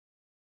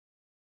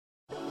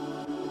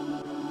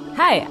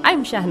Hi,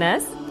 I'm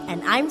Shahnaz.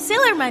 And I'm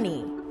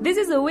Sailormoney. This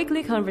is a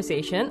weekly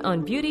conversation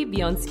on beauty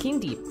beyond skin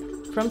deep.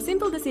 From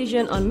simple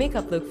decision on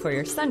makeup look for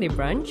your Sunday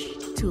brunch,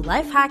 to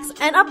life hacks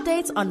and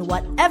updates on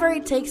whatever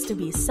it takes to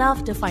be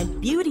self-defined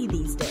beauty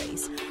these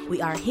days. We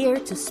are here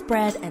to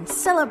spread and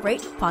celebrate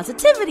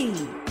positivity.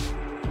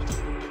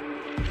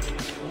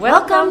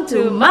 welcome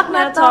to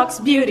Magna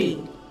Talks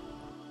Beauty.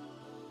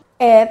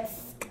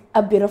 It's a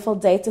beautiful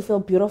day to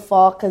feel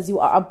beautiful because you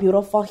are a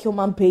beautiful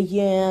human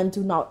being. Do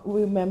not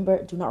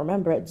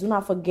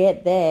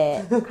forget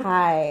that.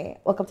 Hi,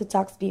 welcome to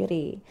Talks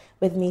Beauty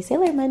with me,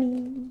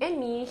 Sailormoney. And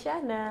me,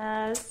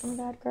 Shahnaz. Oh my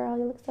god, girl,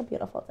 you look so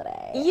beautiful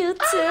today. You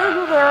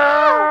too,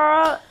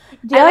 girl.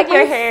 Do you I like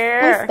your my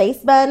hair. face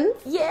buns?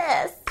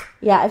 Yes.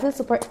 Yeah, I feel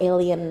super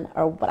alien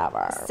or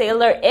whatever.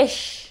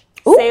 Sailor-ish.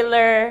 Ooh.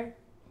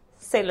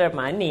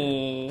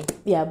 Sailormoney.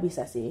 Ya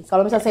bisa sih.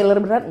 Kalau misalnya Sailor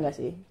beneran enggak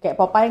sih? Kayak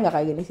Popeye enggak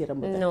kayak gini sih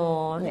rambutnya.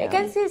 No, Ya.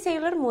 kan si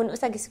Sailor Moon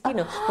Usagi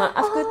Tsukino. Maaf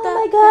Oh Kuta.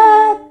 my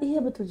god. Iya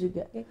betul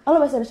juga.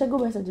 Kalau bahasa Indonesia gue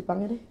bahasa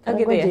Jepangnya deh. Karena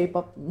gitu gue ya?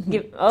 J-pop.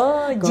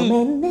 Oh, G.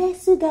 Gomenne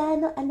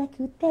sugano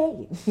anakute.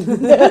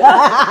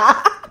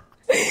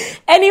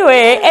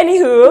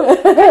 Anywho.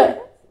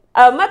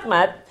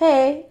 Mat.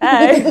 Hey.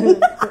 Hai.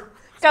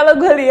 Kalau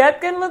gue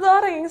lihat kan lo tuh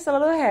orang yang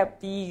selalu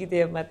happy gitu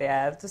ya, Mat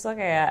ya. Terus lo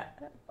kayak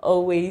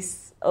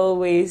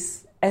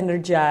always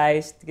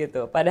energized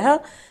gitu.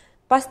 Padahal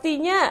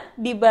pastinya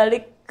di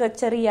balik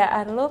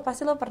keceriaan lo,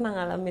 pasti lo pernah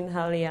ngalamin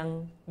hal yang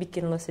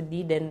bikin lo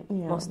sedih dan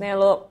maksudnya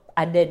lo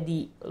ada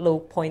di low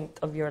point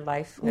of your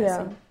life nggak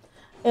sih?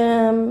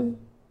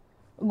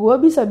 Gue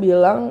bisa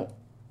bilang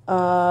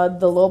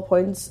the low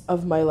points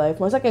of my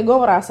life. Maksudnya kayak gue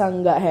merasa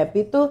nggak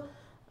happy tuh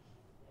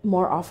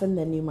more often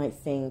than you might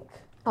think.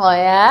 Oh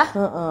ya?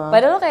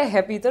 Padahal lo kayak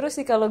happy terus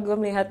sih kalau gue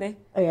melihatnya.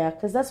 Yeah,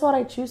 because that's what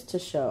I choose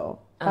to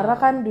show. Karena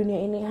kan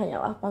dunia ini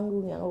hanyalah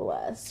panggung yang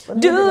luas.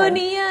 Dunia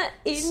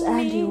ini.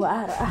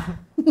 Sandiwara.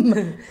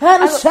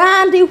 Harus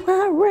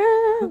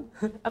sandiwara.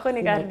 Aku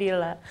nih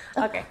Kardila.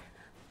 Oke.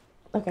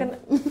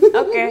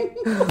 Oke.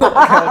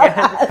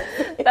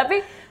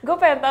 Tapi gue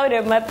pengen tahu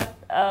deh, Mat,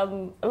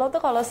 lo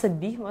tuh kalau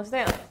sedih,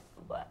 maksudnya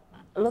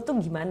lo tuh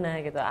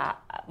gimana gitu?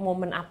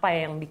 Momen apa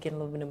yang bikin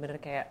lo bener-bener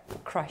kayak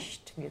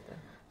crushed gitu?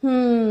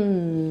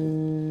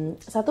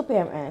 Satu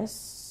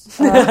PMS.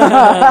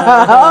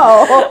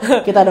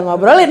 Kita udah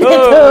ngobrolin itu.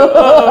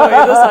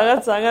 Itu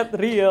sangat-sangat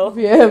real.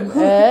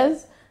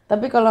 PMS.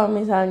 Tapi kalau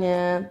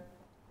misalnya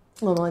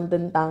ngomongin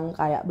tentang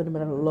kayak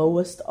bener-bener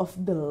lowest of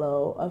the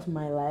low of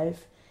my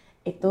life,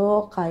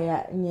 itu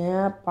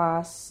kayaknya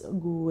pas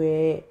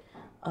gue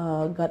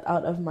got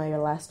out of my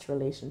last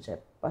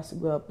relationship, pas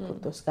gue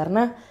putus.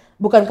 Karena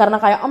bukan karena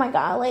kayak oh my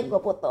god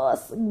gue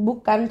putus,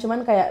 bukan,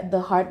 cuman kayak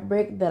the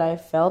heartbreak that I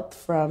felt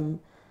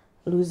from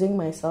losing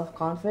my self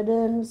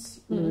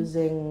confidence,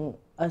 losing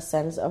a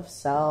sense of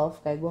self,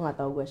 kayak gue nggak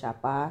tahu gue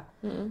siapa,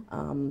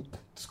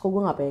 terus kok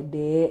gue nggak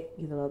pede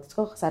gitu loh, terus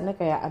kok kesannya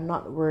kayak I'm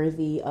not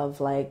worthy of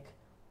like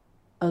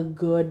a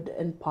good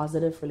and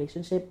positive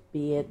relationship,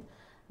 be it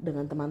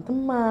dengan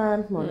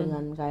teman-teman, mau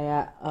dengan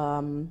kayak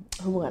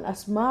hubungan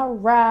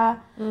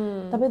asmara,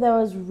 tapi that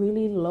was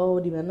really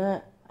low, dimana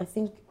I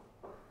think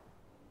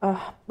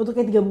untuk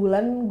kayak 3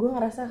 bulan gue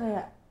ngerasa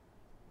kayak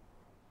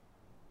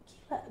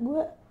gila,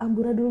 gue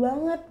amburadul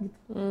banget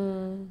gitu.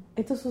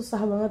 Itu susah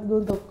banget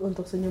gue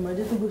untuk senyum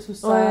aja tuh gue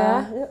susah. Oh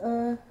ya?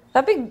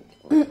 Tapi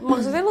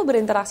maksudnya lo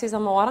berinteraksi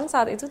sama orang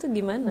saat itu tuh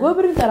gimana? Gue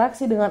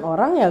berinteraksi dengan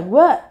orang ya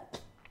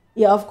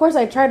of course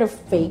I try to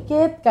fake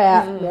it,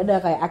 kayak ya udah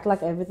kayak act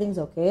like everything's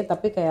okay,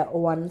 tapi kayak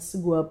once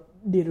gue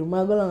di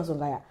rumah gue langsung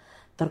kayak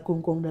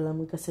terkungkung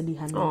dalam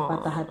kesedihan dan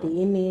patah hati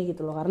ini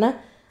gitu loh, karena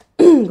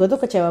gue tuh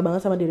kecewa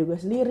banget sama diri gue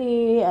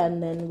sendiri, and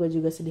then gue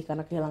juga sedih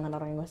karena kehilangan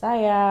orang yang gue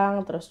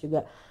sayang, terus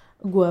juga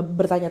gue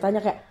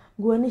bertanya-tanya kayak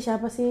gue nih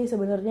siapa sih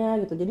sebenarnya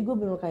gitu, jadi gue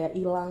bener kayak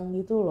hilang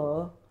gitu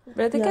loh.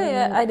 Berarti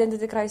kayak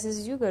identity crisis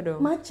juga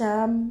dong?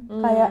 Macam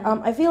kayak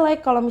I feel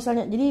like kalau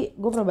misalnya, jadi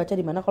gue pernah baca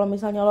di mana kalau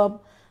misalnya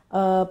lo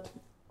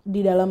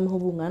di dalam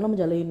hubungan, lo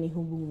menjalani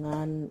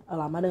hubungan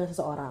lama dengan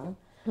seseorang,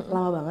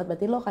 lama banget,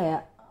 berarti lo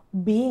kayak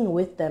being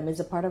with them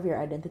is a part of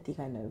your identity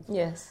kind of.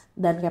 Yes.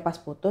 Dan kayak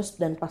pas putus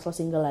dan pas lo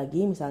single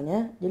lagi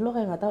misalnya, jadi lo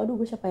kayak nggak tahu, aduh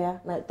gue siapa ya.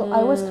 Nah itu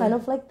I was kind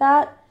of like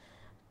that.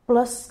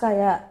 Plus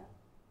kayak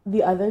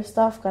the other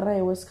stuff karena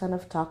it was kind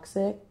of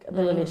toxic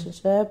the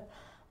relationship.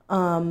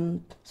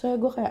 So ya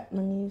gue kayak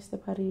nangis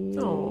setiap hari.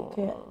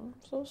 Kayak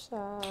So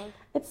sad.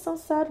 it's so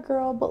sad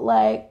girl, but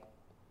like.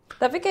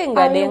 Tapi kayak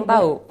nggak ada yang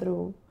tahu.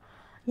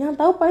 Yang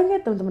tahu paling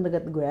kayak teman-teman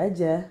dekat gue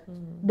aja.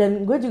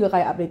 Dan gue juga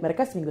kayak update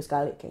mereka seminggu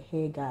sekali, kayak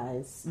hey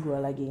guys, gue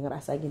lagi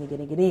ngerasa gini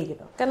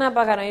gitu.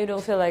 Kenapa? Karena you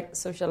don't feel like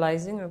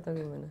socializing atau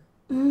gimana?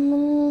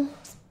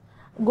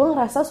 Gue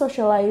ngerasa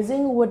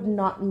socializing would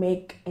not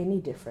make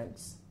any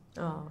difference.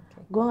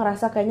 Okay. Gue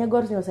ngerasa kayaknya gue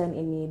harus nyelesain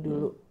ini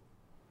dulu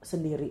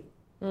sendiri.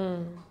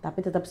 Tapi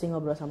tetap sih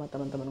ngobrol sama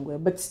teman-teman gue.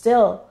 But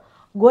still,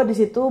 gue di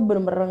situ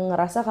bener-bener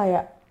ngerasa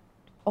kayak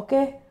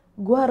oke,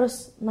 gue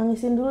harus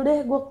nangisin dulu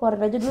deh, gue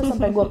keluarin aja dulu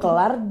sampai gue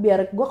kelar,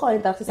 biar gue kalau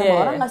interaksi sama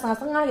orang nggak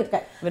setengah-setengah gitu,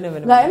 kayak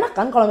nggak enak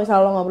kan kalau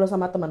misalnya lo ngobrol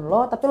sama temen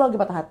lo tapi lo lagi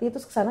patah hati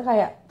terus kesana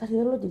kayak tadi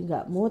lo jadi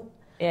nggak mood,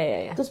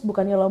 terus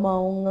bukannya lo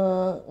mau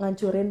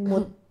ngancurin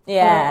mood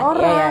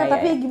orang,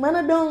 tapi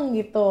gimana dong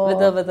gitu.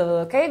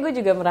 Betul. Kayak gue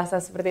juga merasa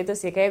seperti itu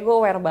sih, kayak gue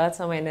aware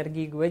banget sama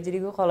energi gue, jadi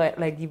gue kalau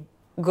lagi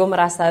gue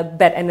merasa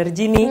bad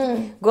energy nih,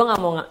 gue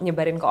nggak mau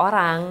nyebarin ke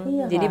orang,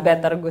 jadi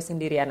better gue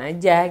sendirian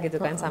aja gitu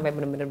kan, sampai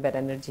bener-bener bad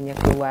energinya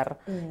keluar,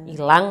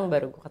 hilang,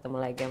 baru gue ketemu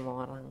lagi sama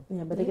orang.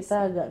 Ya berarti kita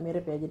agak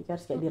mirip ya, jadi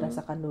harus kayak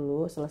dirasakan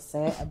dulu,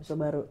 selesai, abis itu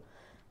baru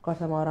keluar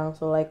sama orang.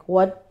 So like,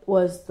 what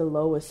was the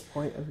lowest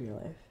point of your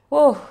life?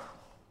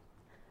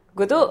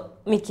 Gue tuh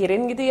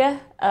mikirin gitu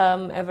ya,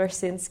 ever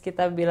since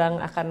kita bilang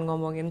akan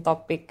ngomongin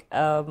topik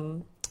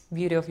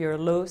beauty of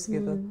your lows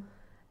gitu.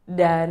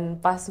 Dan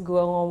pas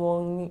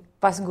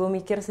gue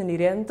mikir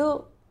sendirian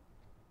tuh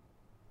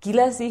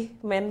gila sih,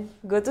 men.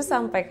 Gue tuh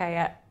sampai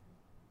kayak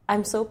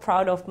I'm so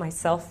proud of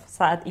myself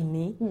saat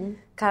ini,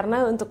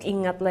 karena untuk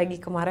ingat lagi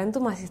kemarin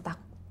tuh masih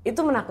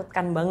itu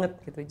menakutkan banget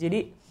gitu.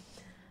 Jadi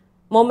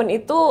momen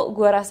itu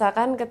gue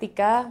rasakan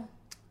ketika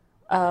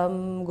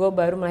gue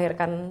baru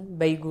melahirkan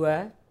bayi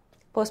gue,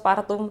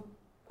 postpartum.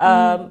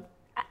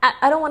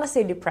 I don't wanna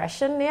say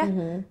depression ya,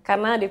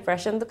 karena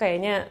depression tuh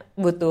kayaknya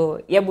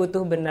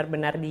butuh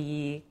benar-benar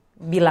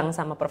dibilang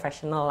sama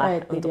profesional lah,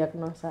 untuk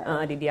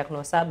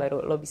didiagnosa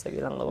baru lo bisa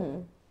bilang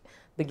lo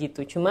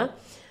begitu. Cuma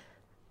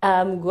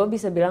gue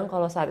bisa bilang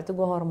kalau saat itu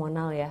gue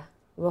hormonal ya,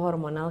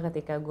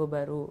 ketika gue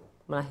baru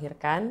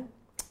melahirkan,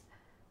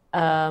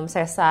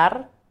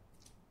 sesar,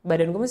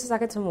 badan gue masih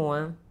sakit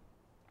semua,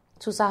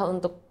 susah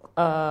untuk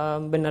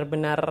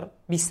benar-benar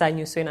bisa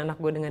nyusuin anak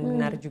gue dengan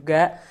benar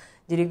juga.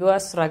 Jadi gue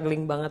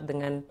struggling banget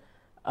dengan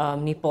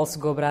nipples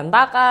gue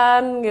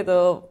berantakan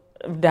gitu,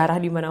 darah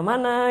di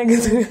mana-mana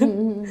gitu.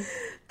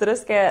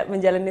 Terus kayak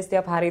menjalani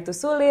setiap hari itu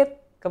sulit.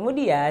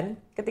 Kemudian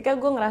ketika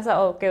gue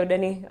ngerasa oke, udah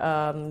nih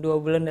 2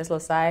 bulan udah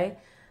selesai,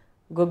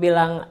 gue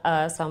bilang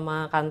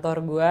sama kantor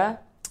gue,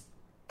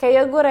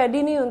 kayak gue ready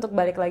nih untuk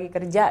balik lagi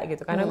kerja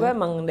gitu. Karena gue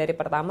emang dari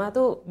pertama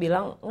tuh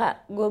bilang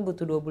nggak, gue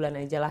butuh 2 bulan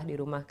aja lah di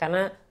rumah,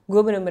 karena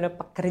gue benar-benar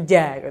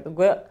pekerja gitu.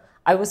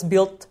 I was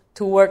built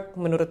to work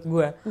menurut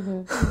gue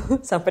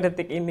sampai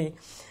detik ini.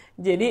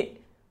 Jadi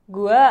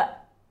gue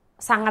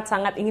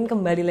sangat-sangat ingin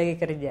kembali lagi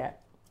kerja.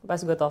 Pas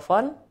gue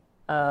telepon,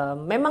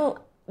 memang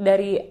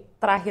dari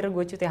terakhir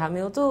gue cuti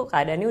hamil tuh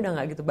keadaannya udah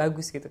nggak gitu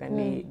bagus gitu kan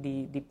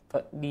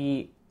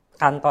di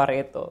kantor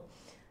itu.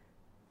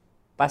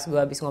 Pas gue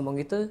habis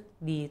ngomong gitu,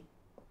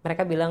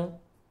 mereka bilang,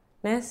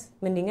 Nes,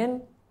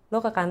 mendingan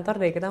lo ke kantor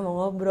deh, kita mau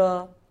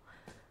ngobrol.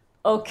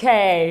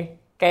 Oke.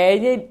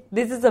 Kayaknya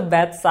this is a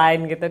bad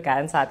sign gitu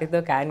kan saat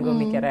itu kan. Gue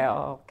mikirnya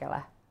oke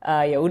lah,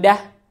 ya udah,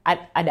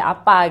 ada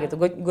apa gitu.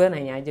 Gue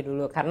nanya aja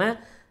dulu, karena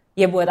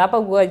ya buat apa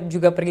gue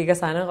juga pergi ke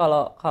sana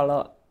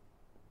kalau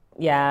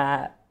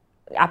ya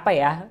apa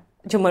ya,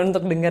 cuma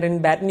untuk dengerin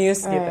bad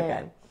news gitu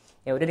kan.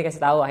 Ya udah dikasih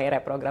tahu,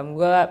 akhirnya program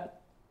gue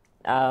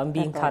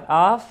being cut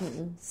off,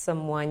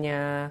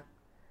 semuanya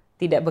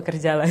tidak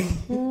bekerja lagi.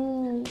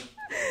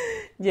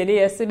 Jadi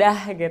ya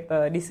sudah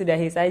gitu,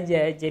 disudahi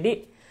saja.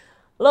 Jadi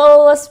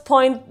lowest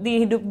point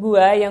di hidup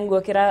gue yang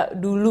gue kira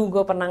dulu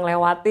gue pernah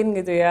ngelewatin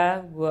gitu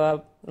ya, gue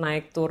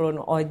naik turun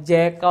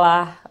ojek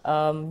lah,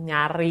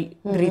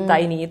 nyari berita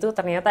ini itu,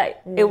 ternyata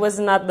it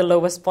was not the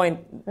lowest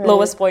point.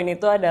 Lowest point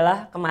itu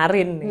adalah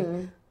kemarin nih,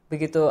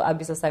 begitu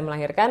abis selesai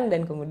melahirkan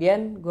dan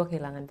kemudian gue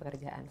kehilangan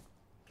pekerjaan.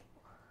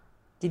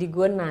 Jadi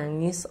gue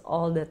nangis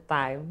all the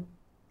time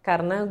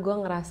karena gue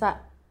ngerasa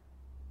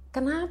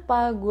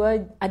kenapa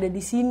gue ada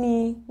di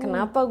sini,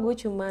 kenapa gue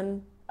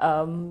cuman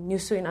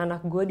nyusuin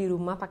anak gue di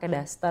rumah pakai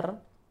daster,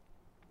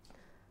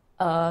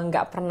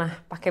 nggak pernah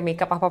pakai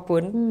makeup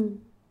apapun.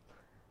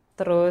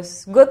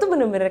 Terus gue tuh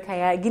bener-bener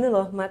kayak gini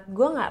loh, Mat,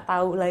 gue nggak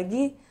tahu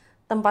lagi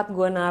tempat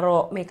gue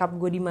naro makeup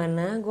gue di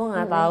mana, gue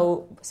nggak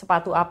tahu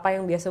sepatu apa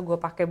yang biasa gue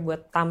pakai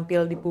buat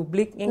tampil di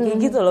publik, yang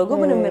kayak gitu loh.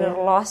 Gue bener-bener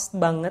lost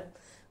banget.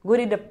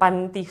 Gue di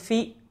depan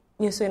TV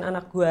nyusuin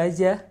anak gue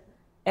aja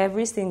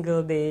every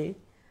single day.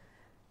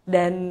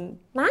 Dan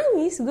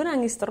gue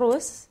nangis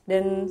terus.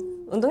 Dan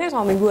untungnya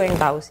suami gue yang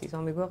tahu sih,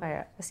 suami gue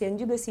kayak kasihan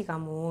juga sih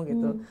kamu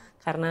gitu,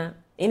 karena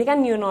ini kan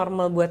new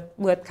normal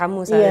buat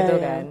kamu saat itu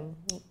kan.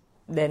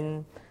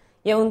 Dan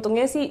ya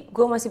untungnya sih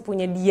gue masih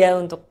punya dia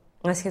untuk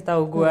ngasih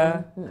tahu gue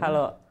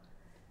kalau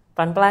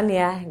pelan-pelan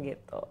ya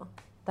gitu.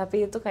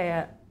 Tapi itu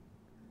kayak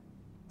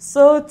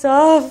so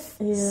tough.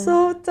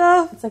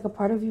 It's like a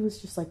part of you was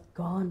just like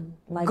gone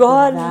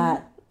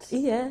that.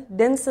 Iya,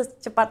 dan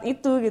secepat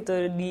itu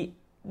gitu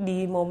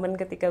di momen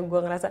ketika gue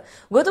ngerasa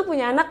gue tuh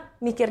punya anak,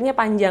 mikirnya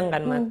panjang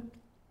kan, Mat.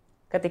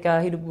 Ketika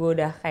hidup gue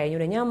udah kayaknya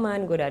udah nyaman,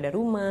 gue udah ada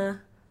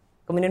rumah,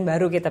 kemudian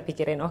baru kita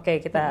pikirin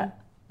oke, kita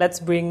let's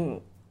bring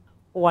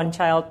one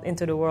child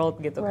into the world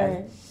gitu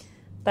kan.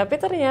 Tapi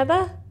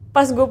ternyata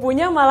pas gue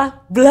punya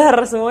malah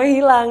blur, semua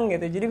hilang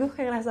gitu. Jadi gue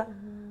kayak ngerasa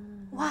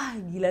wah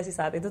gila sih,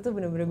 saat itu tuh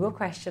bener-bener gue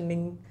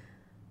questioning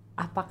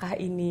apakah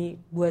ini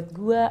buat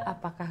gue,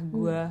 apakah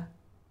gue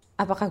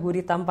apakah gue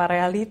ditampa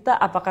realita,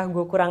 apakah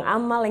gue kurang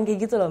amal, yang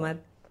kayak gitu loh,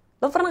 Mat.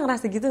 Lo pernah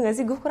ngerasa gitu gak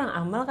sih? Gue kurang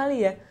amal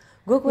kali ya,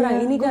 gue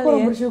kurang ini kali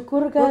kurang ya,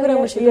 bersyukur gue kurang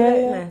ya. bersyukur.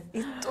 Nah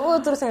itu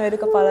terus yang ada di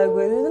kepala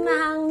gue itu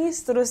nangis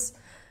terus.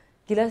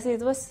 Gila sih,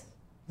 itu was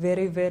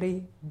very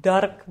very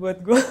dark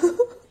buat gue.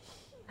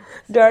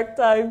 Dark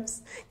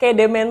times, kayak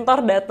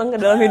dementor datang ke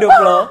dalam hidup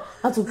lo,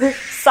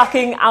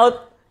 sucking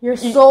out your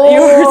soul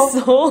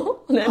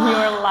and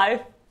your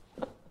life.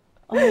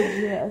 Oh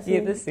iya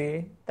sih. Gitu sih.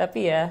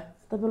 Tapi ya,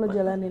 tapi lo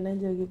jalanin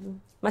aja gitu.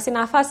 Masih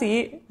nafas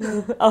sih.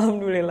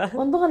 Alhamdulillah.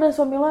 Untung ada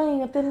suami lo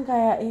yang ngingetin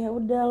kayak ya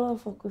udah lo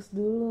fokus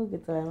dulu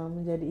gitu, emang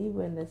menjadi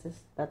ibu and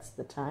that's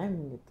the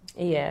time gitu.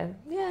 Iya.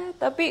 Ya,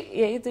 tapi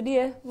ya itu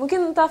dia.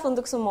 Mungkin tough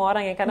untuk semua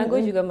orang ya, karena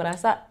gue juga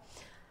merasa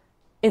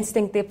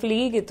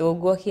instinctively gitu,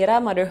 gue kira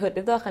motherhood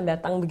itu akan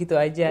datang begitu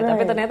aja,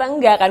 tapi ternyata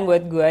enggak kan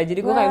buat gue. Jadi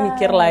gue kayak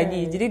mikir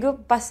lagi. Jadi gue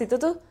pas itu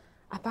tuh,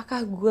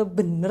 apakah gue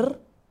bener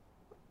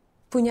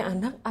punya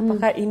anak?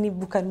 Apakah ini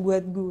bukan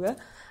buat gue?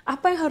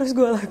 Apa yang harus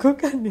gue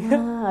lakukan ya?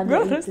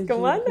 Gue harus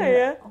kemana juga.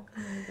 Ya? Oh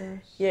my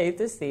gosh. Ya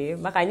itu sih,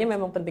 makanya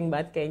memang penting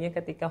banget kayaknya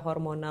ketika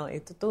hormonal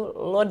itu tuh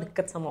lo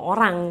deket sama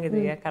orang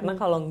gitu ya. Karena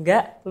kalau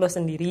enggak, lo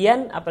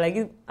sendirian,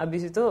 apalagi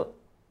abis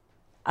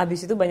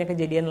itu banyak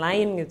kejadian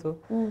lain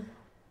gitu.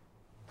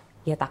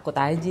 Ya takut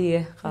aja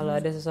ya kalau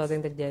ada sesuatu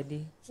yang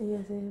terjadi.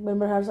 Iya sih,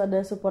 benar-benar harus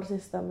ada support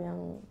system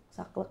yang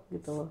saklek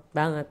gitu loh.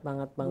 Banget.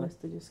 Gue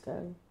setuju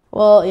sekali.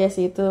 Well, ya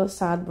sih itu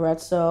sangat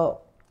berat. So,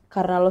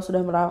 karena lo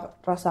sudah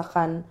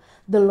merasakan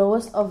the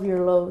lowest of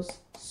your lows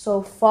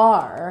so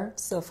far.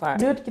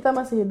 Dude, kita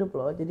masih hidup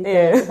loh. Jadi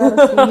kayak kita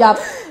harus siap.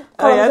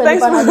 Kalau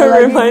thanks for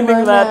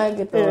reminding that.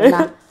 Gitu.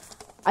 Nah,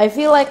 I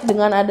feel like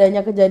dengan adanya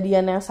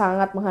kejadian yang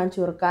sangat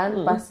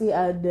menghancurkan, pasti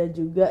ada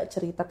juga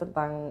cerita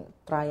tentang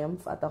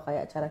triumph atau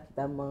kayak cara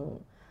kita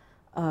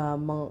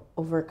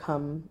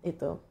overcome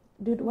itu.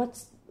 Dude,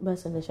 what's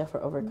bahasa Indonesia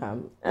for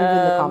overcome? Leave in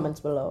the comments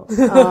below.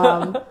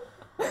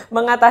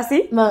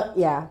 Mengatasi?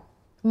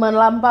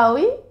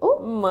 Melampaui?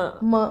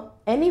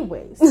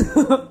 Anyways.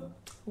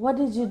 What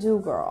did you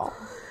do, girl?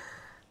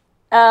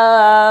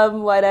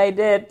 What I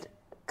did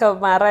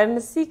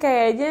kemarin sih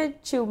kayaknya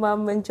cuma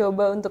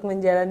mencoba untuk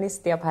menjalani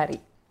setiap hari.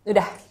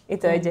 Udah,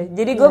 itu aja.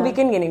 Jadi gue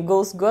bikin gini,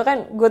 goals gue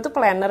kan, gue tuh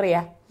planner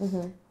ya.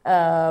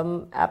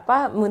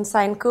 Moon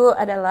sign-ku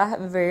adalah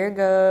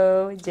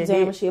Virgo.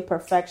 Jadi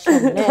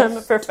I'm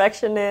a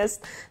perfectionist.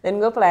 Dan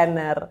gue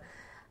planner.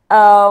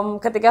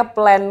 Ketika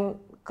plan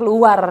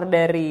keluar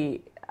dari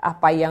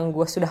apa yang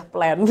gue sudah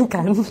plan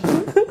kan.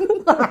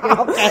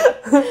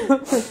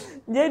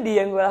 Jadi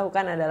yang gue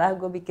lakukan adalah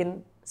gue bikin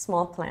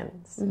small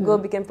plans. Gue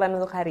bikin plan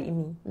untuk hari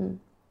ini.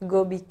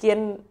 Gue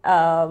bikin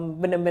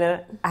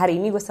bener-bener hari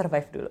ini gue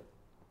survive dulu.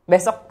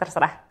 Besok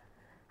terserah.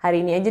 Hari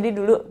ini aja deh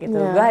dulu gitu.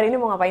 Gue hari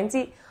ini mau ngapain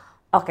sih?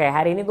 Oke,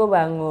 hari ini gue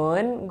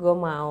bangun, gue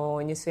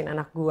mau nyusuin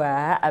anak gue.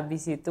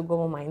 Abis itu gue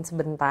mau main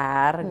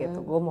sebentar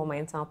gitu. Gue mau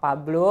main sama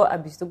Pablo.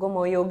 Abis itu gue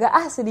mau yoga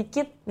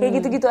sedikit. Kayak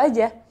gitu-gitu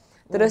aja.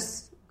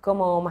 Terus gue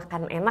mau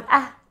makan enak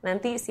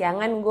nanti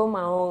siangan gue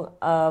mau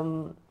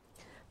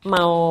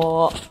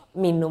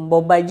minum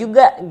boba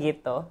juga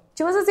gitu.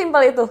 Cuma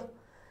sesimpel itu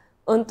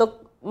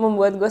untuk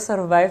membuat gue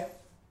survive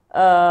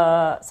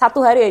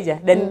satu hari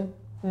aja.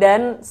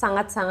 Dan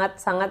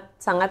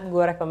sangat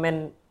gue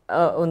rekomen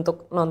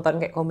untuk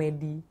nonton kayak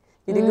komedi.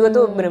 Jadi gue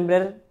tuh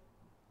bener-bener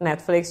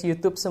Netflix,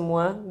 YouTube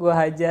semua gue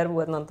hajar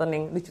buat nonton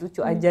yang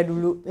lucu-lucu aja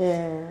dulu.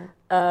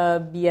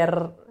 Biar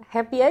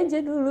happy aja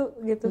dulu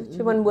gitu.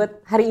 Cuman buat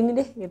hari ini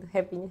deh gitu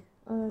happy-nya.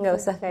 Nggak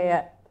usah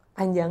kayak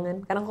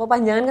panjangan, karena kalau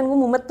panjangan kan gue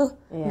mumet tuh.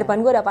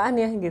 Depan gue ada apaan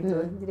ya gitu.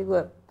 Jadi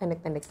gue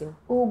pendek-pendekin.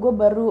 Gue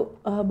baru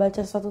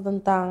baca sesuatu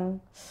tentang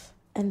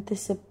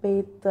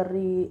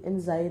anticipatory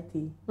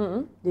anxiety.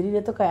 Jadi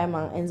dia tuh kayak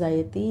emang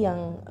anxiety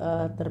yang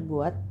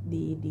terbuat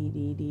di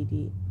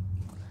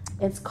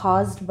it's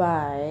caused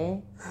by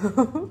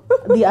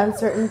the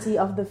uncertainty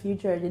of the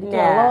future. Jadi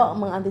kayak lo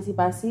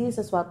mengantisipasi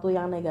sesuatu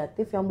yang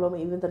negatif yang belum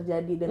even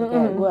terjadi. Dan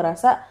kayak gue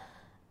rasa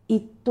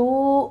itu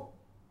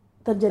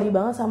terjadi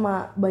banget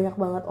sama banyak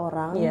banget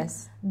orang.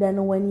 Dan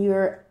when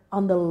you're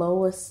on the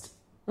lowest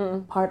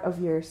part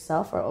of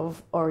yourself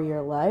or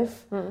your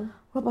life,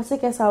 lo pasti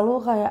kayak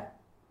selalu kayak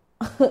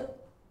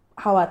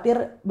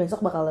khawatir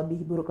besok bakal lebih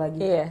buruk lagi.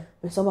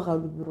 Besok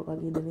bakal lebih buruk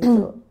lagi. Dan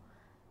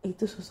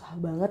itu susah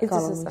banget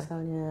kalau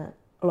misalnya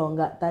lo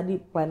nggak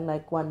tadi plan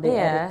like one day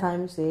at a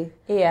time sih.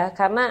 Iya,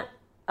 karena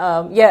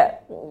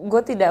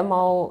gue tidak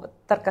mau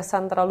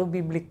terkesan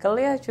terlalu biblical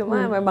ya.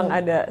 Cuma memang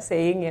ada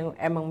saying yang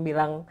emang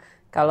bilang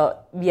kalau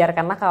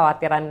biarkanlah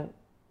kekhawatiran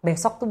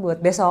besok tuh buat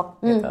besok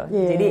gitu.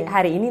 Jadi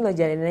hari ini lo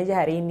jalanin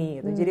aja hari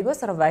ini gitu. Jadi gue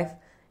survive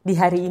di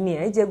hari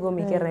ini aja gue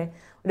mikirnya.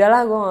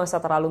 Udahlah gue gak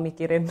usah terlalu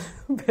mikirin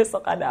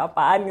besok ada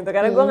apaan gitu.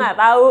 Karena gue gak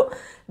tahu.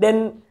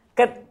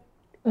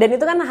 Dan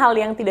itu kan hal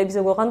yang tidak bisa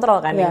gue kontrol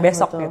kan yang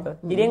besok betul. Gitu.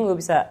 Jadi yang gue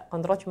bisa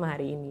kontrol cuma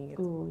hari ini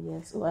gitu.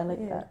 I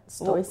like that.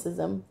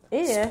 Stoicism.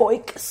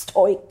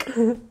 Stoic.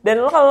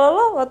 Dan kalau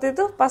lo waktu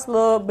itu pas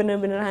lo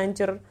bener-bener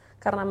hancur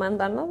Karena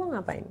mantan lo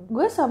ngapain?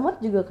 Gue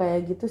somewhat juga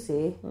kayak gitu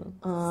sih.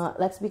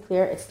 Let's be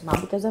clear, it's not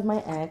because of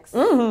my ex.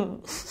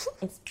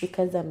 It's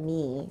because of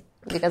me.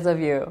 Because of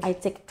you. I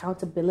take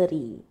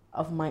accountability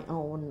of my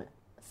own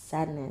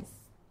sadness.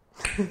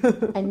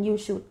 And you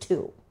should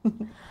too.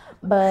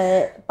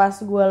 But pas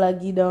gue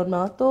lagi down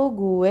banget tuh,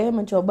 gue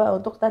mencoba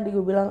untuk tadi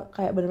gue bilang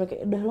kayak bener-bener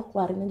kayak udah lo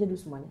kelarin aja dulu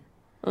semuanya.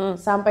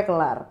 Sampai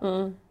kelar.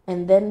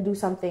 And then do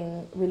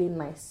something really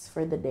nice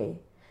for the day.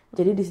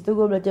 Jadi di situ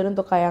gue belajar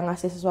untuk kayak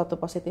ngasih sesuatu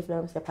positif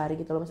dalam setiap hari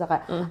gitu loh.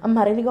 Misalnya kayak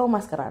hari ini gue mau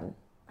maskeran.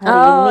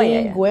 Hari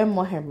ini gue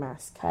mau hair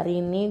mask.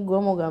 Hari ini gue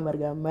mau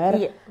gambar-gambar.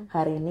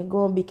 Hari ini gue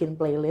mau bikin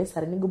playlist.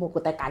 Hari ini gue mau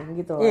kutekan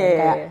gitu loh.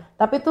 Kayak,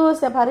 tapi tuh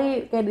setiap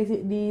hari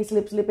kayak di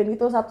slip-slipin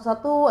gitu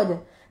satu-satu aja.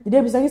 Jadi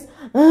habis nangis,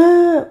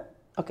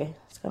 Oke,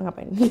 sekarang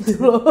ngapain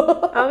gitu loh.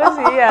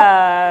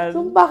 Kasihan.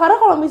 Sumpah, karena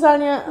kalau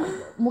misalnya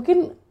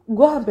mungkin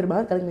gue hampir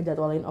banget kali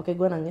ngejadwalin, oke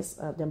gue nangis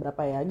jam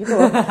berapa ya gitu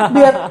loh.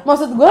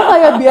 Maksud gue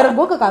kayak biar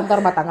gue ke kantor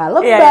mata nggak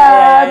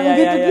leban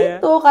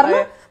gitu-gitu. Karena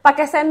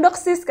pakai sendok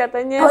sis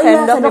katanya,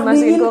 sendok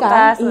dimasukin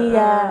kulkas. Kan?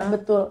 Iya,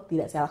 betul.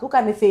 Tidak saya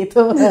lakukan di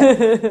situ.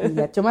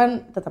 Iya,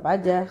 cuman tetap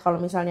aja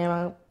kalau misalnya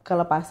emang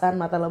kelepasan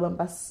mata lebam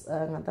pas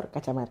ngantor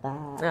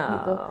kacamata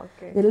gitu.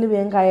 Jadi lebih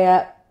yang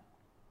kayak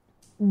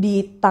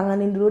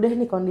ditanganin dulu deh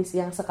nih kondisi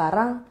yang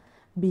sekarang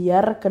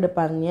biar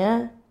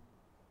kedepannya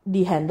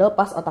di handle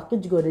pas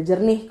otaknya juga udah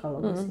jernih kalau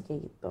masih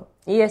kayak gitu.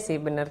 Iya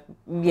sih bener,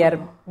 biar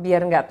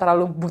nggak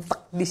terlalu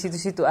butek di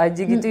situ-situ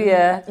aja gitu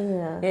ya.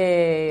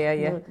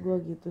 Iya. Menurut gue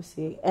gitu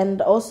sih.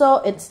 And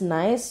also it's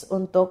nice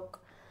untuk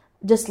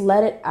just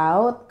let it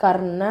out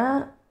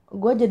karena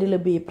gue jadi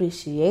lebih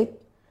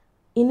appreciate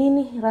ini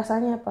nih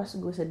rasanya pas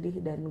gue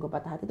sedih dan gue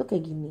patah hati tuh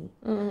kayak gini.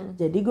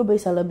 Jadi gue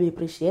bisa lebih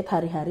appreciate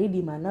hari-hari di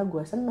mana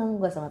gue seneng,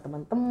 gue sama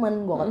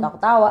teman-teman, gue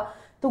ketawa-ketawa.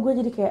 Tuh gue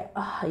jadi kayak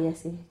iya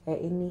sih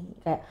kayak ini,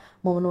 kayak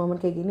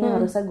momen-momen kayak gini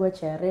harusnya gue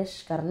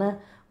cherish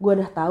karena gue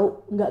udah tahu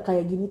nggak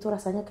kayak gini tuh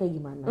rasanya kayak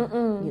gimana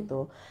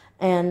gitu.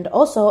 And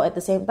also at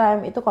the same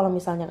time itu kalau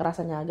misalnya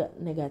rasanya agak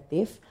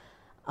negatif,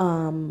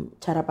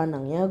 cara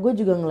pandangnya gue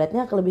juga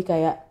ngelihatnya lebih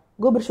kayak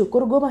gue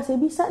bersyukur gue masih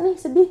bisa nih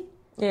sedih.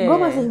 Gue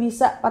masih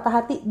bisa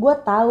patah hati, gue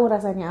tahu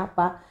rasanya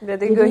apa.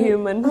 Berarti gue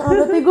human.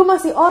 Berarti gue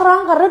masih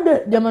orang karena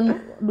zaman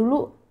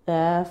dulu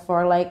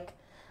for like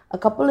a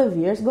couple of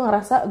years gue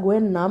ngerasa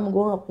gue numb,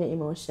 gue gak punya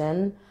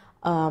emotion.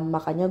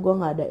 Makanya gue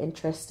gak ada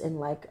interest in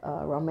like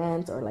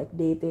romance or like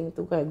dating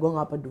tuh, kayak gue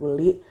gak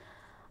peduli.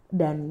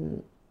 Dan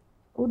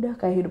udah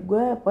kayak hidup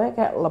gue pokoknya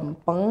kayak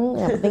lempeng,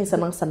 yang penting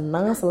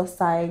seneng-seneng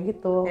selesai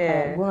gitu.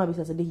 Kayak gue gak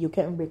bisa sedih, you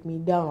can't break me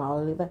down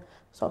lalu gitu.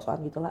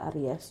 Sok-sokan gitulah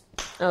Aries.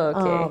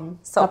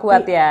 Sok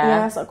kuat ya.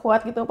 Iya, sok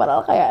kuat gitu.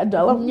 Padahal kayak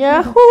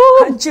dalamnya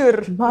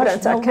hancur.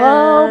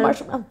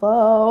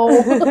 Marshmallow.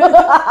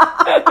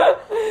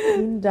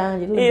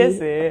 Bindang, jadi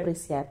lebih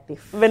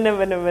apresiatif.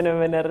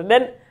 Bener.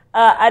 Dan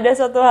ada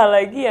satu hal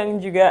lagi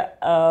yang juga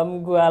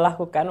gue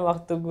lakukan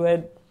waktu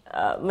gue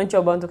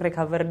mencoba untuk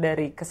recover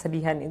dari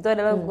kesedihan itu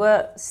adalah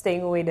gue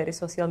staying away dari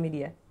sosial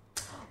media.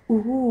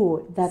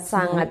 That's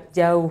sangat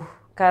jauh.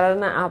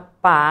 Karena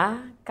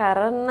apa?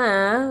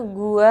 Karena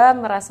gue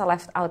merasa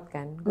left out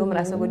kan. Gue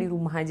merasa gue di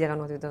rumah aja kan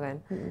waktu itu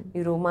kan.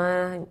 Di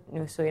rumah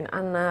nyusuin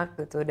anak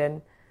gitu. Dan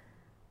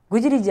gue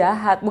jadi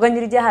jahat. Bukan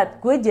jadi jahat.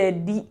 Gue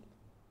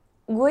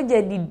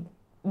jadi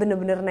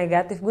bener-bener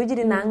negatif. Gue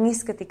jadi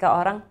nangis ketika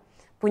orang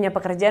punya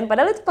pekerjaan.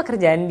 Padahal itu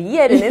pekerjaan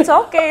dia. Dan it's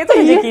okay. Itu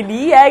rezeki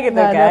dia gitu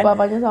kan. Gak ada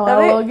apa-apanya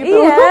sama lo gitu.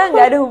 Iya.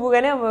 Gak ada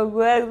hubungannya sama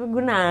gue.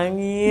 Gue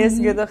nangis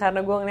gitu.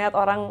 Karena gue ngeliat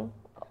orang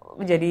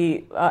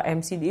jadi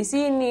MC di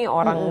sini,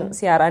 orang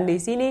siaran di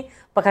sini,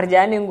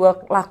 pekerjaan yang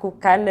gue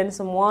lakukan dan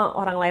semua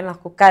orang lain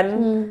lakukan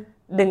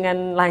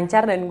dengan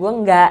lancar dan gue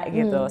enggak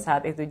gitu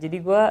saat itu. Jadi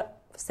gue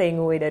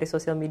staying away dari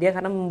sosial media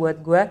karena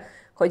membuat gue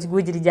kok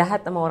gue jadi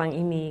jahat sama orang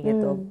ini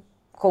gitu.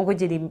 Kok gue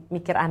jadi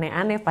mikir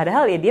aneh-aneh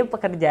padahal ya dia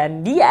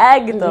pekerjaan dia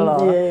gitu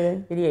loh.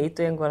 Jadi ya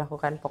itu yang gue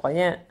lakukan.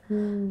 Pokoknya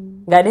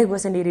nggak deh, gue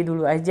sendiri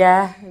dulu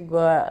aja.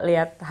 Gue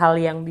lihat hal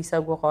yang bisa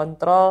gue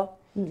kontrol.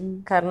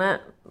 Karena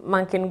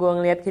makin gue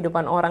ngelihat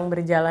kehidupan orang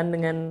berjalan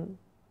dengan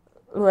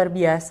luar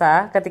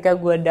biasa, ketika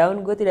gue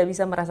down gue tidak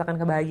bisa merasakan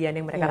kebahagiaan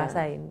yang mereka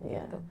rasain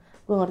gitu.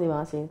 Gue ngerti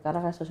banget sih,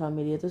 karena kayak sosial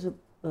media itu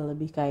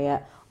lebih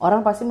kayak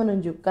orang pasti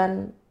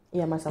menunjukkan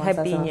ya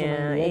masa-masa senang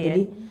dia.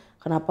 Jadi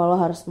kenapa lo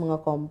harus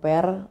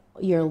nge-compare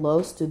your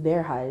lows to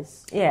their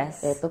highs?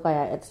 Yes. Ya, itu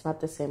kayak it's not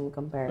the same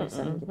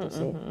comparison gitu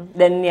sih.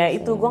 Dan ya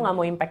itu gue nggak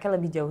mau impactnya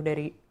lebih jauh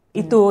dari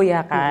itu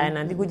ya kan.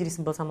 Nanti gue jadi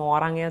sebel sama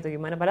orangnya atau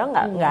gimana.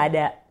 Padahal nggak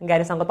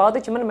ada sangkut paut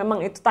tuh. Cuman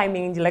memang itu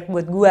timing yang jelek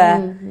buat gue.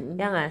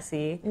 Ya nggak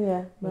sih?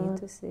 Iya.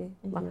 Gitu sih.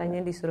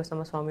 Makanya disuruh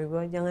sama suami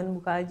gue jangan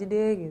buka aja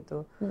deh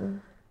gitu.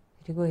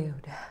 Jadi gue ya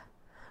udah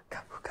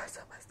gak buka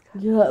sama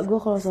sekali. Gila, gue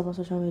kalau sama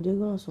sosial media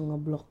gue langsung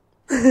ngeblok.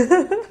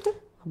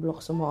 Ngeblok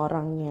semua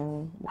orang yang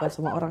bukan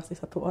semua orang sih,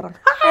 satu orang.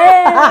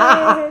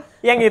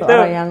 Yang satu itu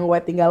orang yang gue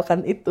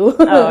tinggalkan itu.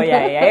 Oh ya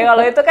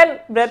kalau itu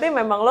kan berarti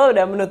memang lo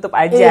udah menutup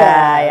aja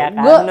ya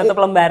kan, menutup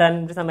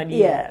lembaran bersama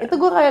dia. Itu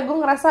gue kayak gue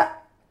ngerasa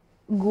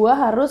gue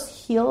harus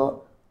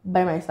heal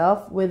by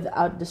myself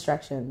without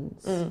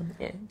distractions.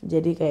 Yeah.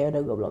 Jadi kayak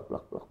udah gue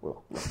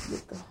blok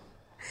gitu.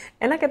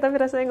 Enak ya tapi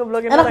rasanya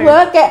ngeblokin Enak orang.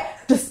 banget kayak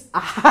terus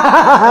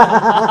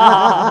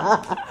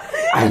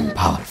I'm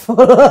powerful.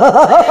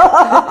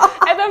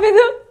 Tapi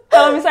tuh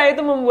kalau misalnya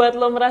itu membuat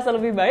lo merasa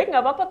lebih baik, nggak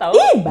apa-apa tau.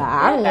 Ih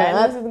banget. Ya kan?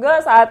 Maksud gue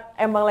saat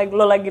emang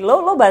lo lagi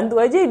lo bantu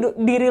aja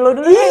diri lo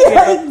dulu Iya,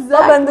 gitu. exactly.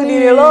 Lo bantu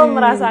diri lo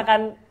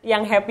merasakan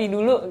yang happy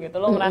dulu gitu.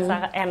 Lo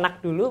merasakan enak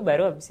dulu,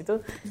 baru habis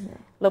itu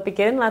lo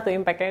pikirin lah tuh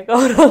impact-nya ke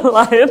orang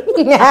lain.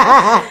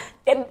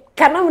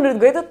 Karena menurut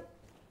gue itu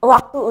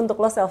waktu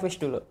untuk lo selfish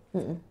dulu.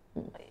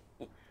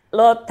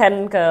 Lo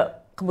tend ke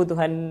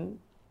kebutuhan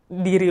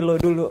diri lo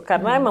dulu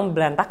karena emang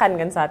berantakan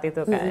kan saat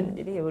itu kan.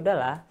 Jadi ya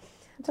udahlah.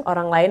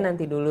 Orang lain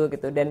nanti dulu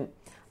gitu. Dan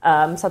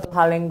satu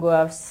hal yang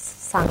gue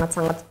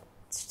sangat-sangat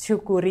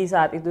syukuri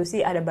saat itu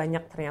sih, ada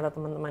banyak ternyata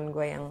teman-teman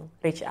gue yang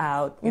reach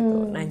out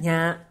gitu,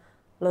 nanya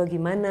lo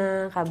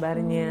gimana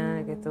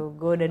kabarnya gitu.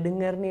 Gue udah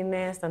denger nih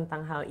Nes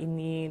tentang hal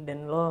ini,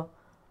 dan lo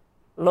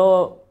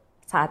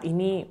saat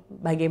ini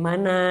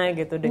bagaimana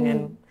gitu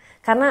dengan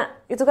karena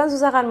itu kan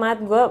susah kan Mat.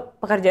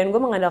 Pekerjaan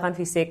gue mengandalkan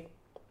fisik.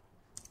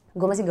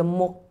 Gue masih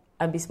gemuk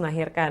abis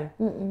melahirkan,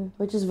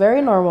 Which is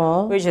very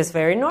normal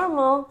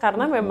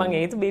karena memang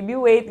ya itu baby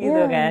weight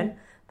gitu kan.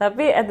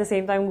 Tapi at the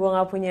same time gue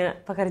nggak punya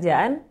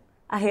pekerjaan,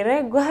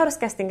 akhirnya gue harus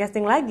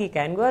casting lagi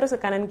kan. Gue harus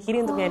ke kanan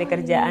kiri untuk nyari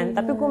kerjaan.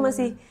 Tapi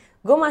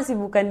gue masih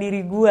bukan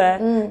diri gue.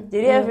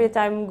 Jadi every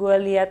time gue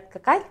lihat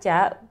ke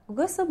kaca,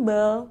 gue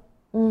sebel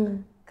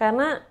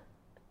karena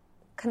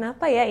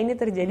kenapa ya ini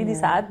terjadi di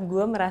saat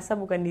gue merasa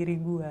bukan diri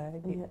gue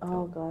gitu.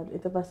 Oh god,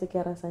 itu pasti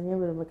kayak rasanya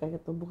benar-benar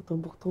kayak tumpuk.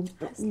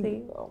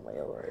 Pasti. Oh my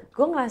lord.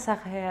 Gue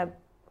ngerasa kayak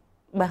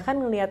bahkan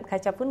ngelihat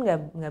kaca pun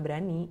nggak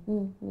berani.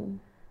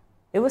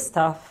 It was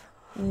tough.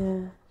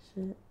 Yeah,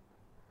 shit.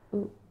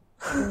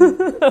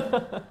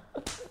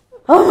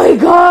 Oh my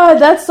god,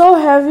 that's so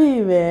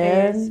heavy,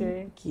 man.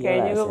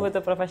 Kayaknya gue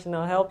butuh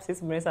professional help sih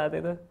sebenarnya saat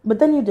itu.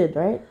 But then you did,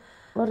 right?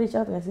 Lo reach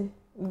out gak sih?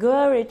 Gue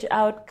reach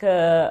out ke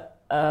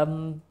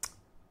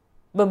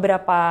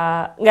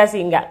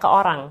nggak ke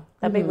orang,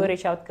 tapi gue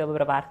reach out ke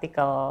beberapa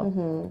artikel.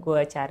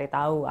 Gue cari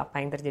tahu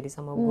apa yang terjadi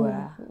sama gue,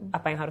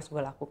 apa yang harus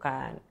gue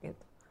lakukan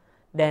gitu.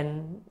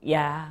 Dan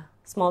ya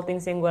small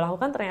things yang gue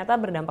lakukan ternyata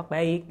berdampak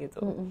baik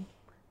gitu.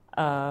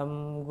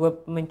 Gue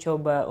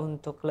mencoba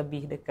untuk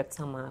lebih dekat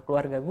sama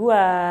keluarga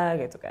gue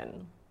gitu kan.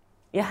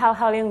 Ya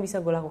hal-hal yang bisa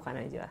gue lakukan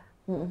aja.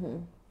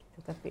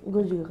 Tapi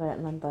gue juga kayak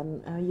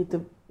nonton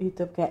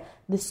YouTube kayak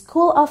The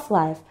School of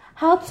Life,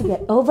 How to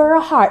Get Over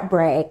a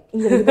Heartbreak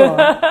gitu loh.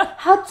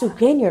 How to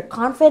Gain Your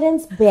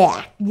Confidence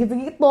Back gitu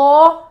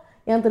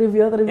yang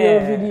trivial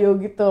video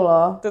gitu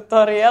loh.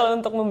 Tutorial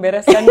untuk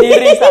membereskan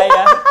diri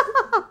saya.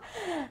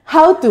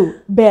 How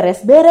to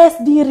beres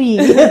diri.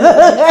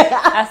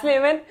 Asli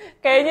men,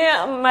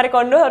 kayaknya Marie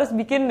Kondo harus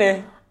bikin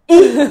deh.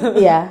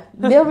 Iya,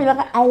 dia bilang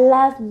I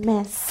love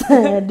mess.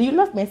 Do you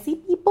love messy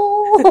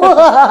people?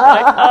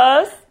 Like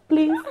us.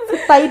 Please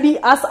tidy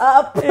us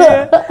up.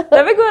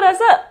 Tapi gue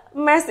rasa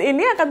mess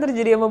ini akan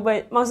terjadi sama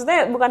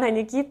maksudnya bukan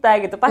hanya kita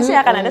gitu. Pasti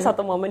akan ada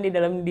satu momen di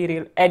dalam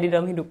di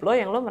dalam hidup lo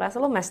yang lo merasa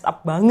lo messed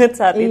up banget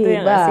saat itu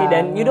ya nggak sih?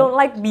 Dan you don't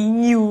like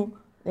being you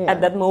at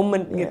that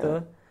moment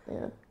gitu.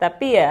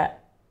 Tapi ya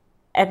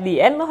at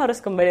the end lo harus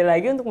kembali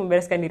lagi untuk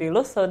membereskan diri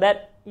lo so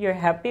that you're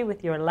happy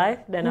with your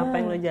life dan apa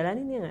yang lo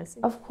jalanin ya nggak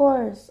sih? Of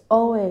course,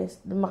 always.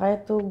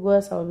 Makanya tuh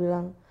gue selalu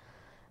bilang,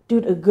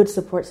 dude, a good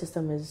support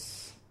system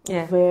is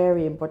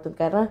very important,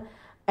 karena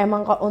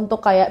emang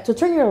untuk kayak to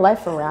turn your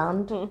life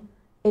around,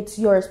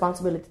 it's your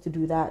responsibility to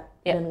do that.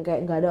 Dan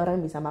kayak nggak ada orang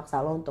yang bisa maksa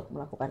lo untuk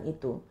melakukan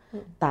itu.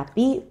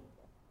 Tapi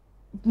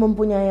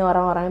mempunyai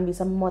orang-orang yang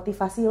bisa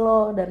memotivasi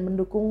lo dan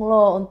mendukung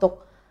lo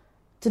untuk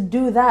to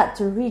do that,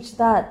 to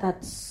reach that,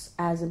 that's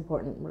as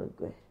important menurut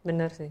gue.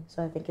 Bener sih.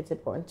 So I think it's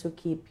important to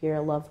keep your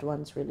loved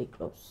ones really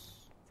close.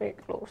 Very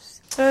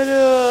close.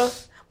 Aduh,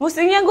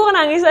 mestinya gue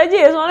nangis aja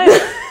ya soalnya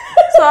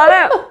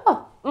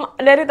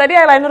dari tadi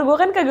eyeliner gue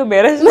kan kagak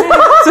beres nih.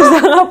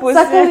 Susah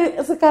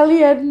ngapusnya.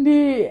 Sekalian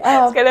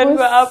Sekalian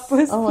gue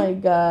hapus. Oh my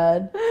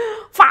god.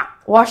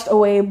 Fuck. Washed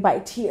away by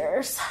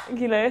tears.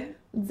 Gila ya.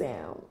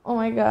 Damn. Oh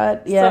my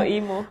god. So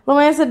emo.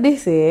 Lumayan sedih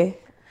sih.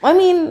 I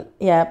mean,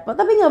 ya,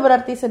 tapi nggak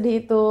berarti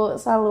sedih itu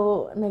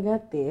selalu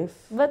negatif.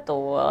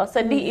 Betul.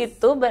 Sedih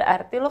itu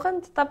berarti lo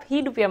kan tetap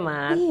hidup ya,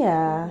 Mat.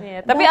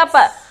 Iya. Tapi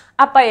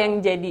apa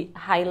yang jadi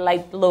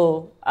highlight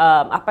lo?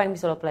 Apa yang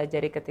bisa lo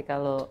pelajari ketika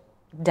lo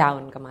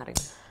down kemarin?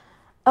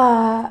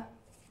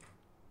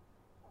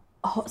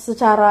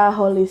 Secara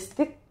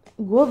holistik,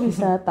 gue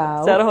bisa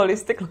tahu. Secara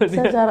holistik lo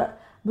dia.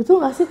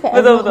 Betul nggak sih kayak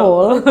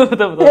betul.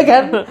 Ya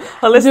kan?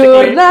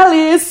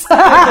 Jurnalis.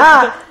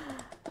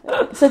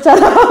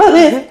 Secara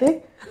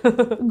holistik,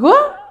 gue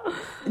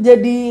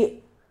jadi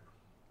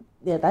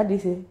ya tadi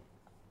sih,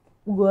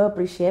 gue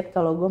appreciate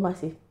kalau gue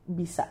masih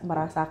bisa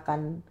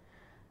merasakan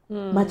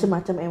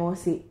macam-macam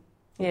emosi.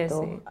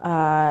 Gitu.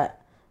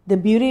 The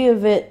beauty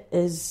of it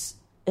is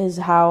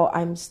how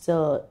I'm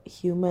still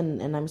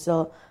human and I'm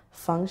still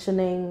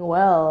functioning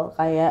well.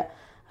 Kayak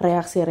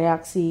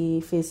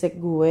reaksi-reaksi fisik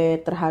gue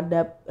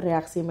terhadap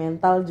reaksi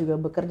mental juga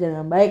bekerja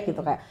dengan baik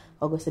gitu. Kayak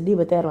kalau gue sedih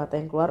berarti air mata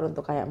yang keluar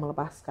untuk kayak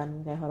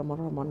melepaskan kayak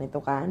hormon-hormon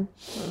itu kan.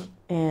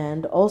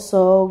 And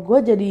also gue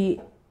jadi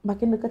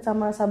makin deket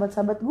sama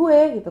sahabat-sahabat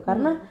gue gitu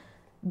karena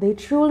they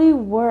truly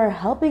were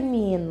helping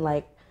me in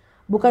like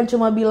bukan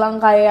cuma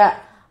bilang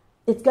kayak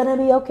it's gonna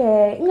be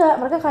okay. Enggak,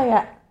 mereka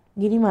kayak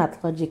gini Mat,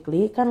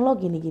 logically kan lo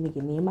gini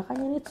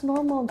makanya it's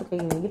normal untuk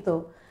kayak gini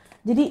gitu.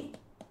 Jadi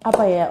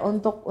apa ya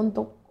untuk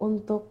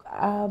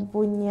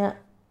punya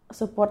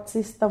support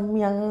system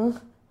yang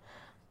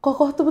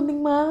kokoh tuh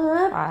penting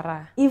banget.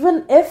 Parah.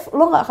 Even if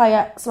lo nggak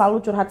kayak selalu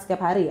curhat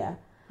setiap hari ya,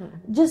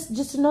 just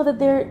to know that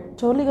they're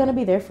totally gonna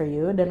be there for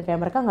you dan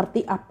kayak mereka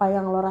ngerti apa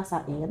yang lo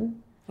rasain.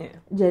 Yeah.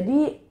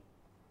 Jadi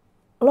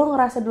lo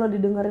ngerasa dulu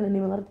didengerin dan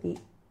dimengerti.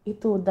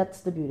 Itu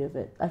that's the beauty of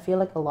it. I feel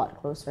like a lot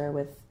closer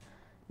with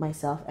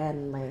myself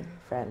and my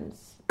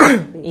friends.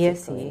 Iya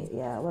sih.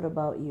 Yeah. What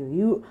about you?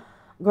 You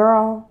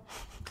girl.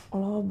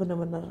 Lo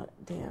bener-bener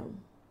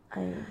damn.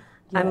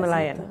 I'm a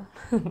lion.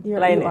 You're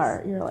a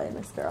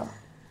lioness girl.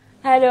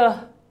 Aduh,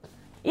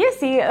 iya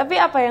sih. Tapi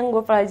apa yang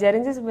gue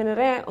pelajarin sih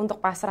sebenarnya untuk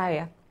pasrah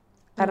ya.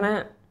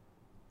 Karena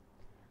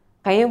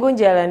kayaknya gue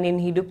jalanin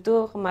hidup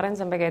tuh kemarin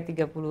sampai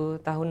kayak 30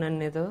 tahunan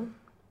itu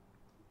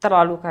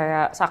terlalu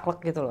kayak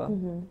saklek gitu loh.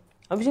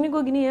 Abis ini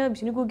gue gini ya,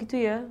 abis ini gue gitu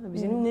ya,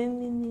 abis ini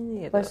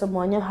gitu. Pas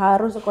semuanya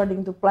harus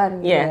according to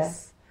plan gitu ya.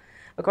 Yes,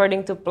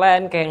 according to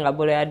plan, kayak nggak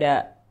boleh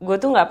ada. Gue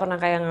tuh nggak pernah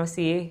kayak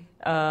ngasih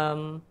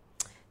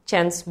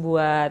chance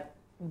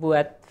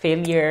buat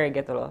failure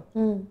gitu loh.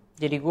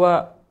 Jadi gue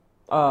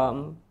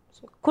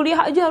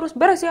kuliah aja harus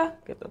beres ya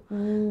gitu.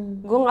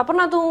 Gue nggak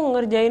pernah tuh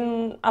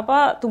ngerjain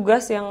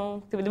tugas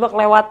yang tiba-tiba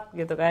kelewat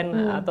gitu kan,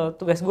 atau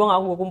tugas gue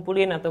nggak gue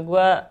kumpulin, atau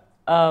gue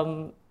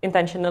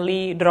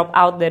intentionally drop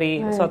out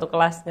dari suatu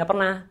kelas, nggak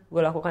pernah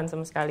gue lakukan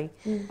sama sekali.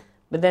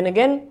 But then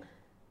again,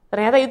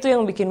 ternyata itu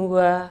yang bikin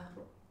gue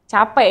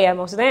capek ya,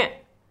 maksudnya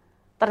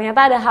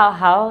ternyata ada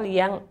hal-hal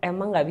yang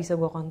emang nggak bisa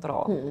gue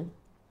kontrol.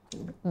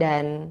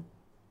 Dan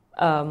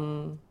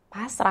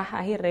pasrah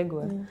akhirnya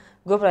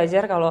gue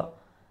belajar kalau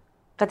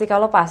ketika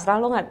lo pasrah,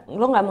 lo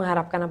nggak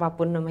mengharapkan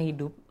apapun sama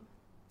hidup,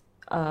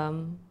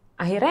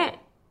 akhirnya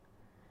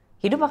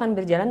hidup akan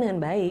berjalan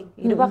dengan baik.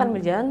 Hidup akan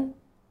berjalan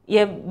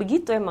ya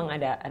begitu, emang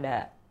ada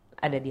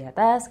di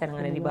atas, kadang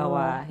ada di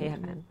bawah, ya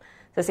kan.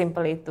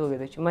 Sesimpel itu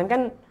gitu. Cuman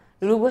kan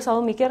dulu gue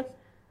selalu mikir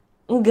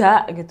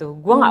enggak gitu,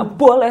 gue nggak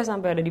boleh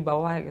sampai ada di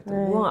bawah gitu,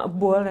 gue nggak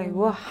boleh,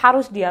 gue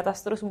harus di atas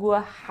terus, gue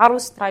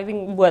harus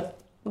striving buat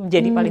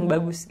jadi paling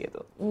bagus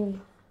gitu.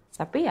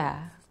 Tapi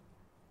ya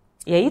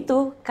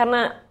itu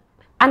karena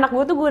anak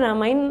gue tuh gue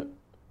namain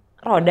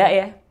Roda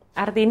ya,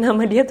 arti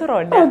nama dia tuh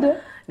Roda.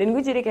 Dan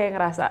gue jadi kayak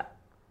ngerasa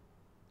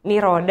nih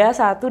roda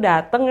satu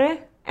dateng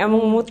ya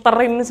emang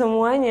muterin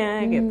semuanya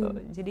gitu.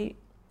 Jadi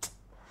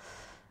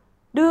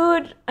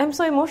dude, I'm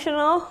so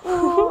emotional.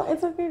 Oh,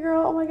 it's okay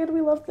girl, oh my god, we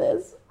love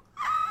this.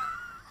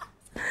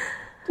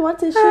 Do you want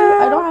tissue?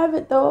 I don't have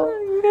it though.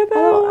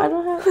 I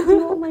don't have. Do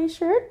you want my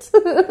shirt?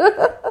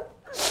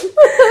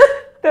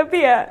 Tapi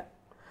ya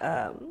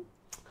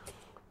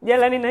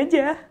jalanin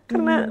aja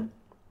karena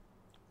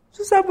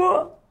susah Bo.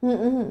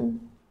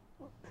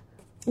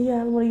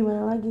 Iya, mau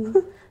gimana lagi?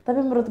 Tapi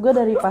menurut gue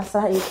dari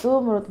pasrah itu,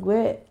 menurut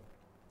gue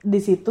di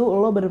situ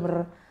lo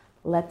bener-bener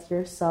let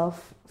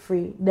yourself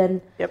free.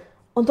 Dan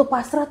untuk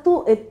pasrah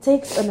tuh it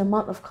takes an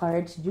amount of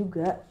courage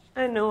juga.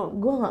 I know.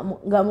 Gue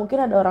nggak mungkin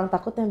ada orang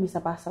takut yang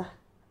bisa pasrah.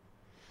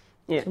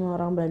 Cuma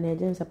orang berani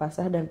aja yang bisa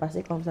pasrah, dan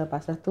pasti kalau misalnya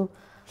pasrah tuh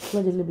lo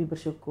jadi lebih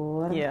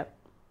bersyukur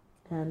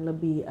dan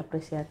lebih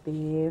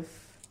apresiatif.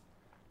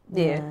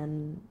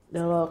 Dan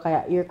lo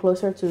kayak you're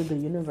closer to the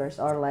universe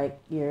or like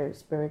your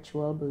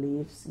spiritual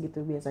beliefs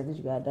gitu. Biasanya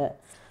juga ada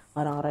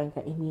orang-orang yang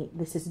kayak ini,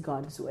 this is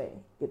God's way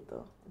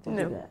gitu. Itu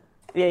juga.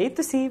 Ya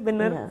itu sih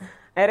bener.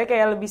 Akhirnya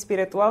kayak lebih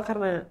spiritual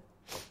karena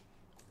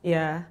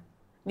ya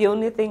the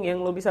only thing yang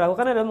lo bisa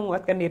lakukan adalah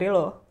menguatkan diri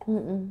lo.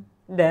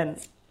 Dan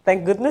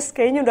thank goodness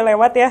kayaknya udah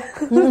lewat ya.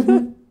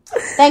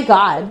 Thank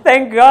God.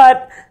 Thank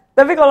God.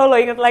 Tapi kalau lo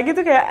inget lagi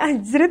tuh kayak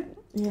anjrit.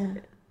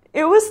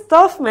 It was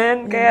tough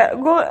man. Kayak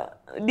gue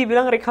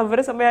dibilang recover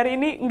sampai hari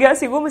ini, enggak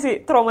sih, gue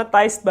masih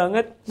traumatized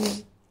banget.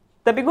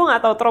 Tapi gue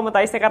nggak tahu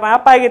traumatized-nya karena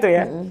apa gitu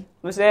ya.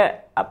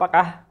 Maksudnya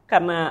apakah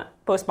karena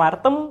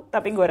postpartum?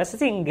 Tapi gue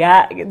rasa sih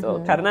enggak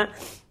gitu. Karena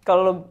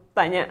kalau lo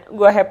tanya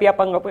gue happy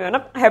apa nggak punya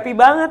anak, happy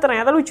banget,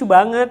 ternyata lucu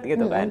banget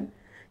gitu kan.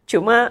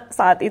 Cuma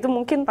saat itu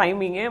mungkin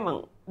timingnya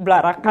emang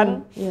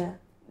belarakan.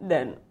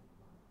 Dan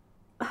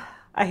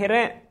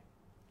akhirnya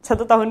 1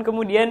 tahun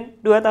kemudian,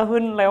 2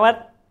 tahun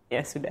lewat,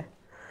 ya sudah.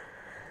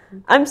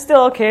 I'm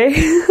still okay.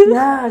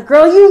 Yeah,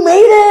 girl, you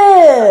made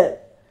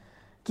it.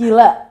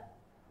 Gila.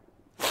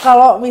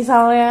 Kalau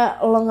misalnya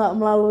lo nggak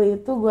melalui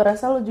itu, gue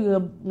rasa lo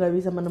juga nggak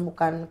bisa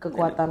menemukan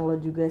kekuatan lo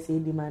juga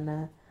sih, di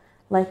mana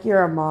like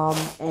you're a mom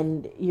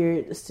and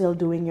you're still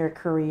doing your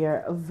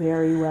career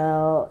very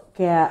well.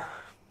 Kayak,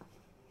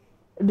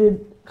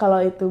 dude, kalau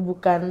itu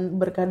bukan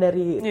berkah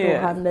dari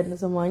Tuhan dan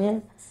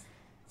semuanya,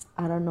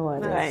 I don't know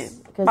what it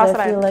is. Because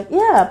I feel like,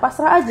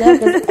 pasrah aja.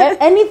 Because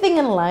anything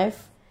in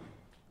life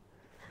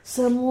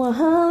Semua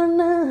hal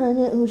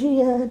hanya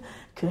ujian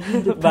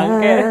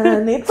kehidupan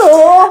Bangke. itu.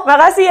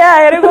 Makasih ya,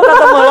 akhirnya gue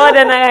ketemu lo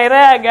dan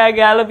akhirnya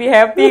agak-agak lebih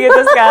happy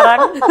gitu sekarang.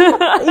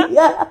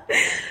 Iya.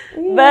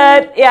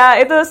 But ya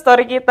itu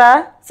story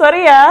kita.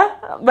 Sorry ya,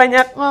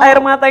 banyak air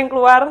mata yang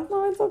keluar.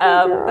 it's okay,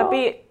 girl.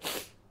 Tapi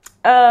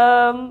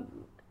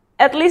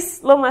at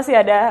least lo masih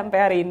ada sampai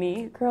hari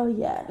ini. Girl,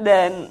 yes.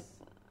 Dan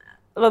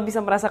lo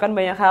bisa merasakan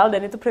banyak hal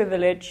dan itu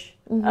privilege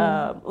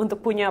untuk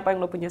punya apa yang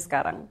lo punya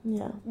sekarang.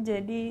 Yeah.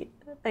 Jadi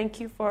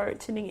thank you for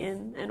tuning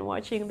in and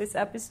watching this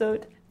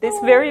episode. This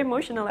very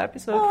emotional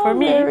episode for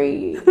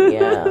me.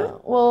 Yeah.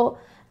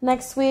 Well,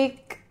 next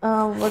week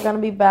we're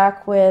gonna be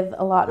back with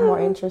a lot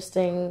more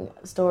interesting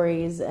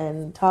stories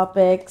and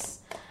topics.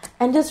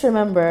 And just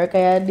remember,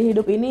 kayak di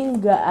hidup ini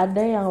nggak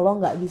ada yang lo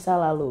nggak bisa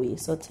lalui.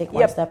 So take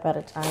one step at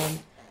a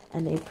time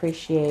and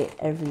appreciate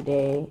every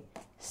day.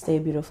 Stay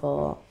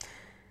beautiful.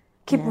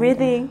 Keep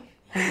breathing.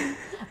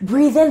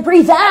 Breathe in,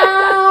 breathe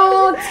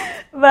out.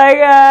 Bye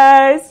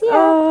guys.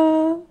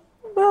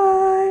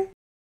 Bye.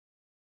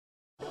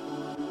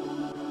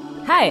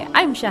 Hi,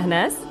 I'm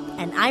Shahnaz.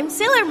 And I'm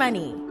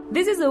Sailormoney.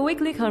 This is a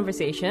weekly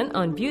conversation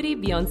on beauty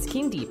beyond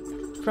skin deep.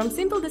 From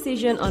simple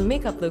decision on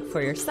makeup look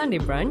for your Sunday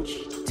brunch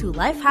To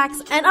life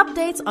hacks and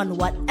updates on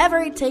whatever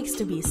it takes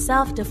to be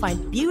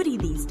self-defined beauty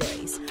these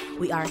days.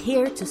 We are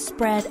here to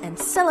spread and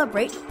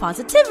celebrate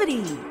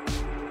positivity.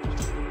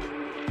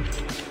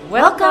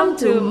 Welcome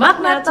to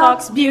Magna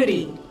Talks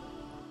Beauty.